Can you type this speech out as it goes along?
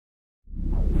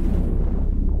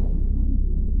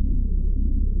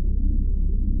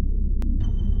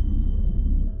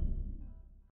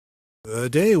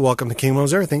Good day, welcome to King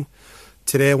William's Everything.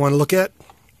 Today I want to look at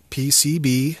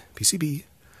PCB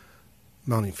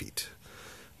mounting feet.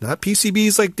 Not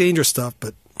PCBs like dangerous stuff,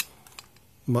 but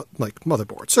like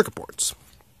motherboards, circuit boards.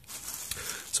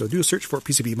 So do a search for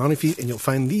PCB mounting feet and you'll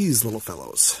find these little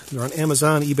fellows. They're on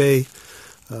Amazon, eBay,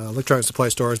 electronic supply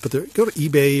stores, but go to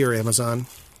eBay or Amazon.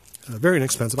 Very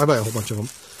inexpensive. I buy a whole bunch of them.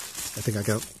 I think I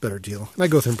got a better deal. And I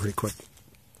go through them pretty quick.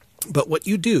 But what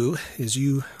you do is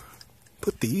you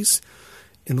put these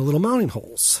in the little mounting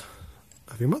holes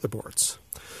of your motherboards.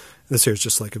 This here is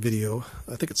just like a video.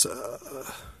 I think it's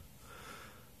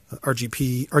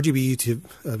RGB to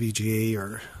VGA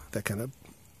or that kind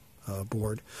of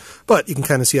board. But you can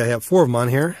kind of see I have 4 of them on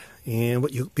here. And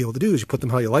what you'll be able to do is you put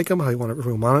them how you like them, how you want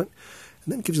to mount it.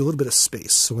 And then it gives you a little bit of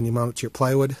space. So when you mount it to your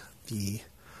plywood, the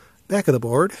back of the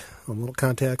board, on little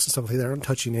contacts and stuff like that, aren't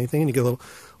touching anything, and you get a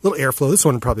little airflow. This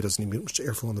one probably doesn't need much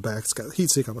airflow in the back. It's got a heat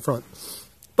sink on the front,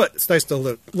 but it's nice to have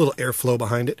a little airflow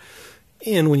behind it.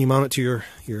 And when you mount it to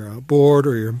your board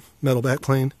or your metal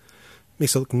backplane, it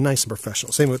makes it look nice and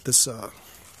professional. Same with this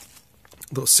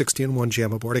little 60-in-1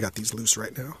 JAMA board. I got these loose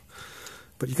right now,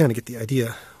 but you kind of get the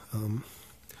idea.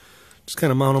 Just kind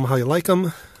of mount them how you like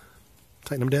them,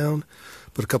 tighten them down,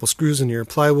 put a couple screws in your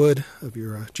plywood of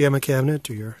your JAMA cabinet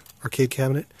or your arcade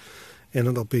cabinet, and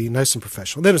it'll be nice and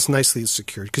professional. Then it's nicely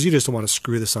secured, because you just don't want to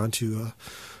screw this onto a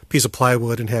piece of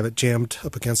plywood and have it jammed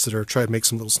up against it or try to make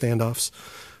some little standoffs.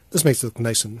 This makes it look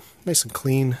nice and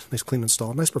clean, nice clean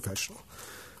install, nice professional.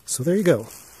 So there you go.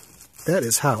 That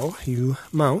is how you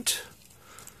mount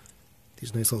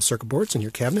these nice little circuit boards in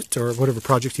your cabinet or whatever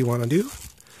project you want to do.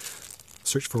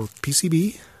 Search for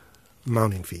PCB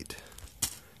mounting feet.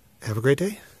 Have a great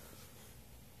day.